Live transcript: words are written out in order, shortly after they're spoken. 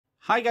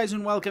Hi guys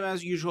and welcome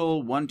as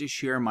usual. Want to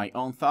share my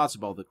own thoughts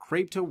about the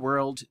crypto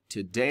world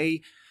today,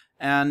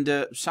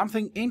 and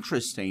something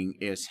interesting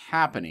is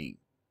happening.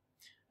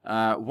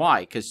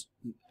 Why? Because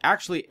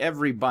actually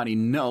everybody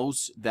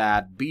knows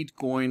that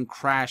Bitcoin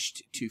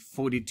crashed to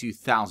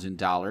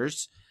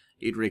 $42,000.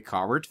 It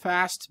recovered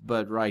fast,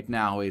 but right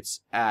now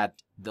it's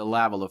at the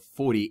level of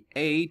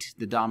 48.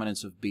 The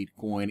dominance of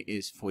Bitcoin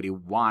is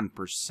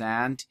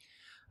 41%.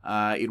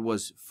 It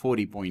was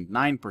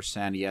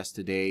 40.9%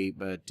 yesterday,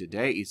 but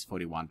today it's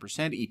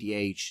 41%.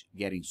 ETH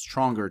getting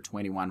stronger,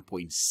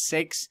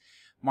 21.6.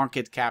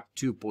 Market cap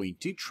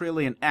 2.2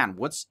 trillion. And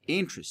what's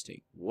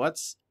interesting?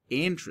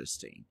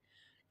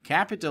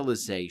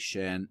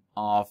 Capitalization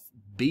of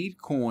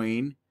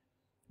Bitcoin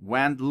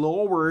went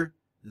lower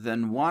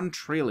than 1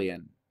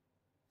 trillion.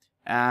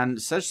 And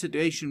such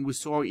situation we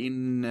saw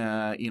in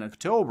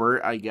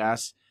October, I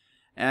guess,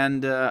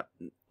 and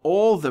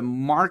all the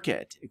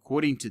market,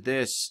 according to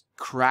this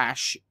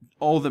crash,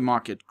 all the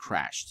market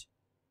crashed,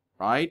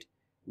 right?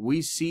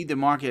 We see the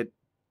market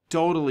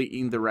totally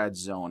in the red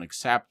zone,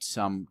 except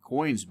some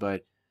coins,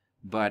 but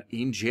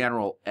in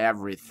general,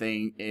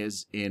 everything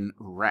is in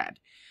red.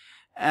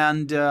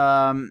 And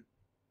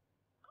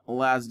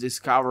let's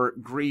discover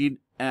greed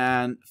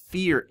and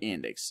fear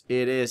index.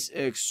 It is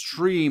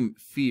extreme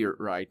fear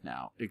right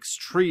now,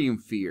 extreme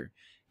fear,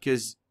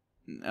 because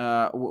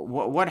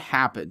what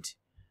happened?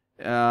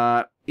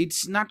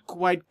 It's not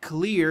quite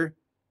clear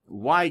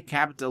why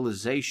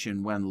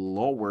capitalization went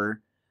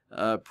lower.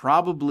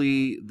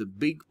 Probably the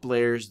big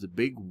players, the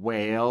big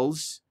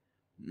whales,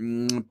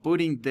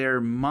 putting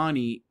their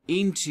money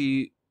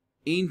into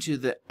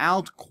the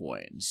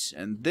altcoins,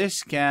 and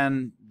this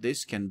can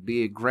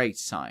be a great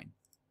sign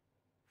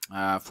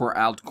for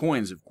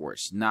altcoins, of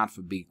course, not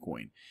for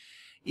Bitcoin.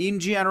 In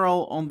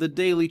general, on the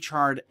daily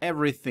chart,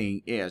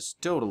 everything is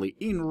totally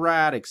in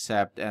red,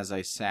 except, as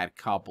I said,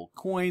 couple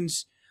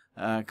coins.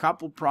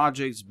 Couple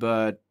projects,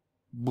 but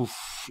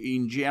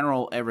in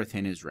general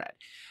everything is red,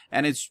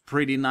 and it's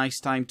pretty nice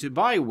time to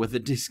buy with a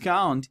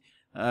discount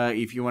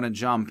if you want to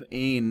jump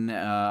in.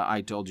 I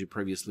told you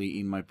previously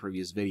in my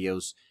previous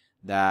videos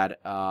that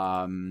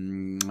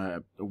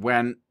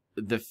when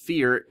the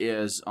fear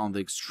is on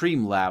the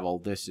extreme level,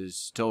 this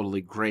is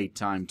totally great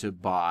time to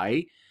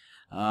buy.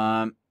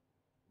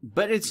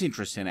 But it's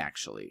interesting,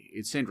 actually.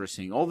 It's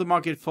interesting. All the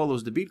market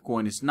follows the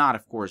Bitcoin. It's not,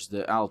 of course,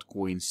 the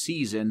altcoin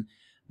season,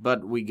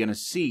 but we're gonna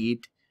see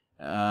it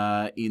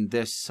in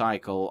this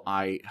cycle,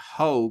 I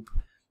hope.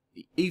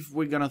 If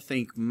we're gonna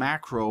think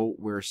macro,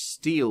 we're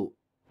still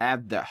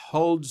at the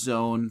hold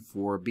zone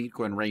for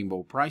Bitcoin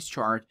rainbow price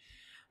chart,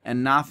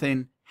 and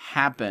nothing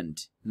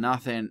happened.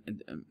 Nothing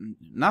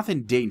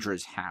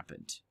dangerous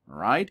happened,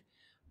 right?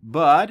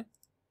 But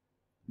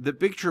the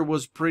picture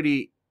was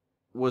pretty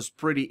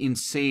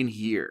insane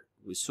here.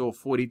 We saw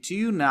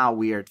 42, now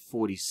we are at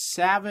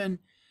 47,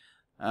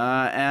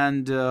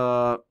 and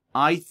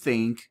I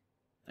think,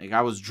 like,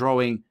 I was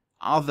drawing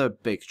other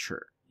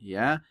picture,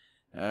 yeah?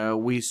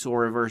 We saw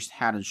reversed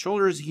head and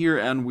shoulders here,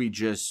 and we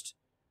just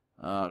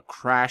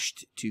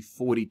crashed to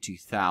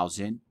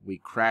 42,000. We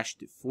crashed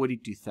to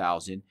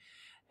 42,000,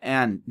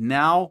 and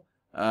now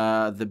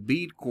the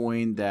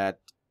Bitcoin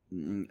that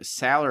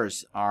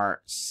sellers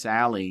are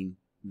selling,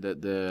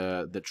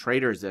 the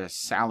traders that are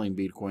selling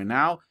Bitcoin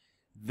now,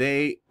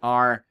 they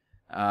are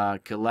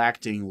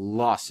collecting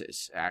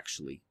losses,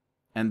 actually.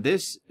 And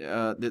this,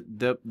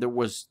 there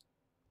was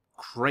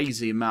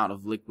crazy amount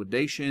of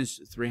liquidations.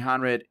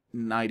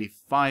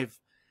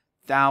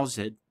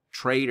 395,000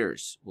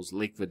 traders was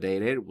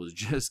liquidated, was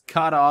just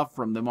cut off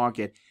from the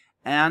market,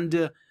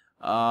 and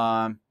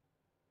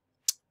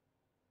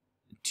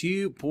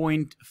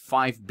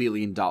 $2.5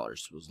 billion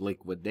was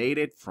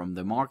liquidated from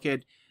the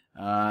market.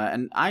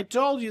 And I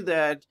told you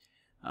that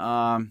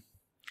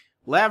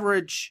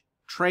leverage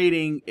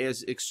trading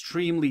is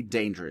extremely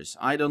dangerous.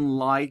 I don't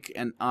like,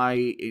 and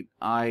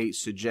I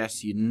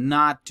suggest you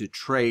not to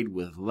trade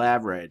with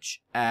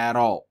leverage at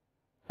all.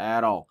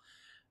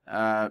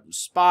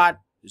 Spot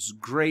is a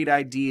great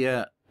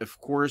idea. Of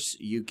course,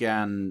 you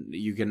can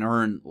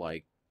earn,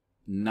 like,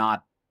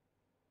 not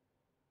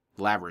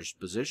leveraged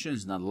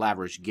positions, not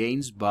leveraged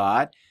gains,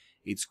 but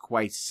it's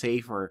quite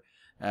safer.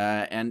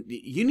 And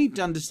you need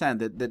to understand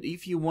that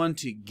if you want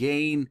to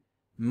gain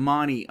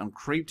money on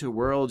crypto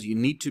world, you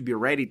need to be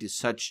ready to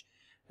such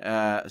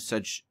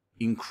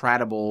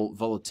incredible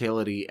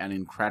volatility and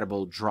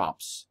incredible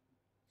drops.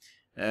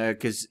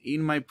 Because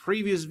in my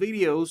previous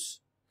videos,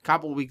 a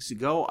couple weeks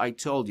ago, I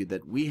told you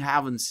that we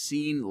haven't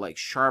seen, like,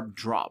 sharp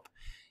drop.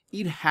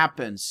 It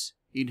happens.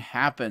 It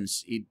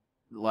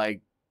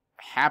like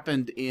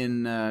happened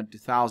in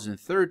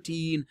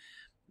 2013.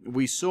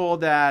 We saw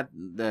that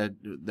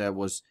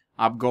was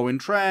upgoing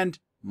trend,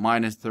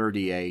 minus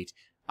 38.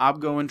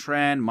 Upgoing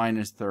trend,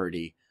 minus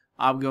 30.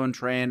 Upgoing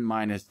trend,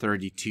 minus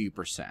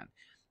 32%.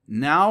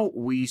 Now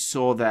we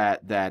saw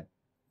that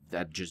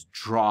just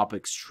drop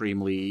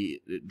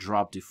extremely,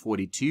 dropped to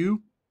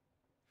 42.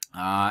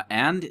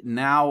 And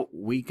now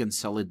we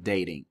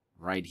consolidating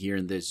right here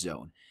in this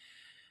zone.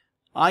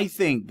 I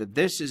think that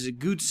this is a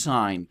good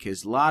sign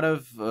because a lot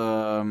of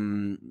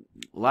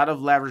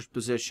leverage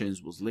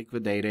positions was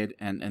liquidated,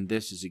 and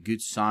this is a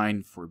good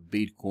sign for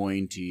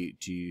Bitcoin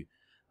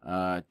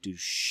to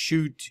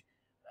shoot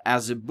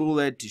as a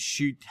bullet, to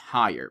shoot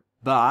higher.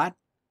 But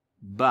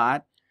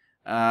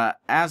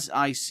as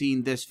I see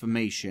in this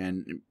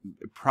formation,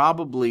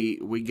 probably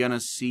we're gonna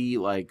see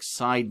like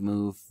side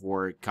move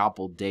for a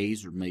couple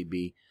days, or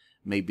maybe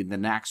the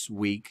next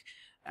week,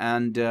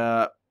 and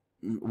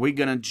we're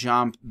gonna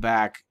jump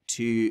back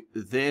to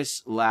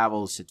this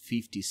levels at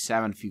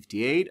 57,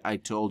 58. I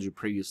told you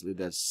previously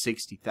that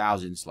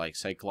 60,000 is like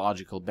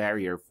psychological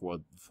barrier for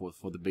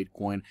the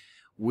Bitcoin.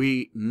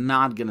 We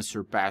not gonna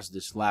surpass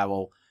this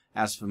level.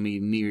 As for me,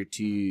 near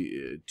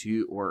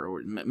to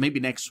or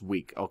maybe next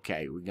week.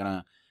 Okay,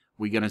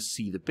 we're gonna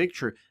see the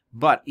picture.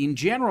 But in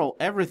general,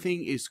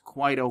 everything is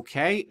quite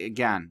okay.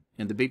 Again,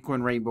 in the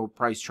Bitcoin Rainbow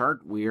price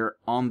chart, we're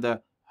on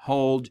the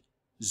hold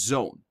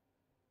zone.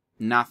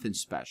 Nothing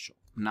special.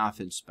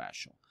 Nothing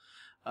special.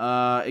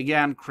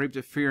 Again,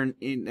 crypto fear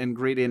and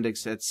greed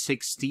index at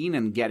 16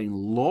 and getting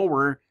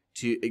lower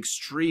to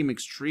extreme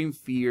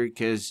fear,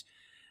 because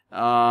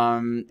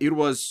it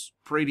was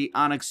pretty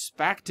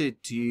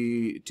unexpected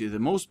to the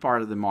most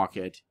part of the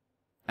market,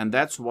 and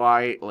that's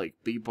why like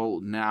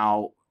people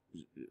now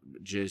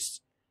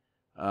just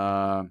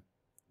don't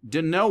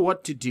know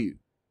what to do.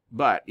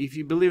 But if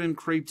you believe in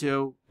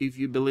crypto, if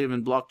you believe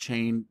in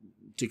blockchain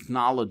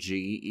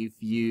technology,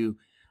 if you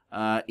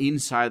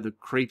inside the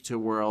crypto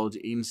world,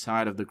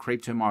 inside of the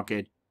crypto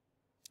market,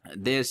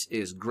 this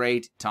is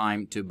great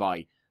time to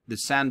buy. The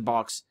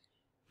sandbox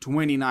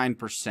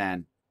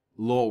 29%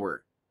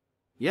 lower.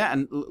 Yeah,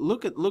 and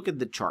look at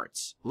the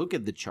charts. Look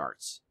at the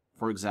charts.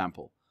 For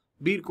example,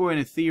 Bitcoin,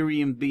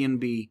 Ethereum,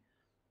 BNB,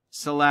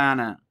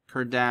 Solana,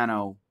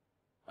 Cardano,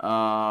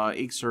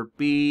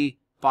 XRP,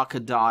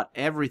 Polkadot,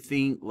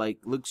 everything like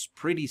looks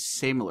pretty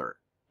similar.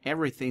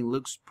 Everything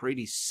looks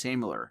pretty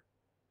similar.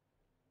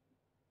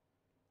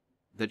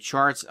 The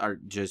charts are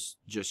just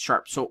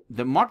sharp. So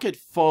the market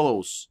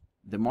follows.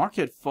 The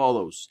market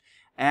follows.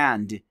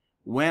 And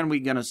when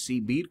we're gonna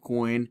see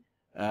Bitcoin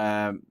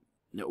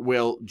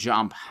will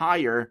jump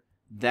higher,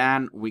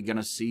 then we're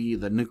gonna see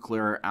the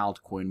nuclear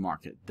altcoin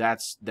market.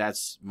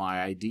 That's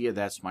my idea.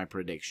 That's my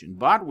prediction.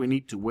 But we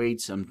need to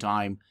wait some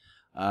time.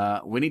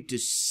 We need to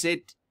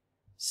sit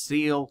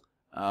still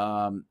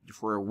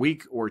for a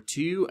week or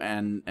two,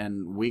 and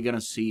we're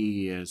gonna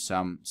see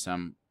some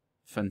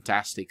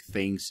fantastic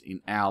things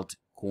in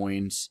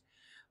altcoins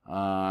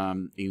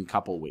in a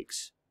couple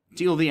weeks.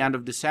 Till the end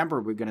of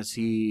December, we're gonna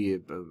see a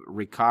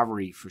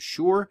recovery for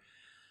sure.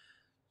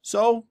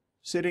 So,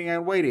 sitting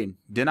and waiting.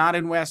 Do not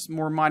invest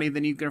more money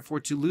than you can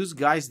afford to lose,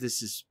 guys.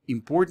 This is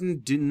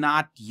important. Do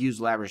not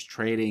use leverage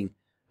trading.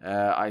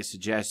 I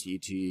suggest you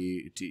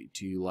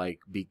to like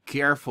be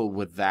careful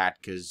with that,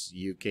 because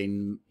you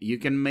can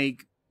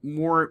make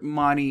more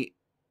money,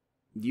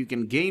 you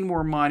can gain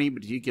more money,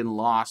 but you can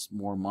lose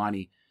more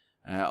money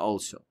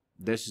also.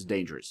 This is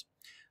dangerous.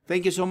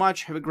 Thank you so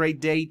much. Have a great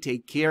day.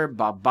 Take care.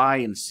 Bye-bye,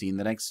 and see you in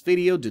the next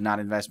video. Do not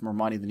invest more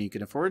money than you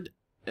can afford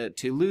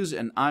to lose,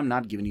 and I'm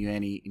not giving you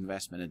any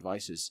investment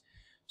advices.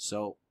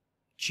 So,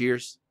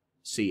 cheers.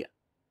 See ya.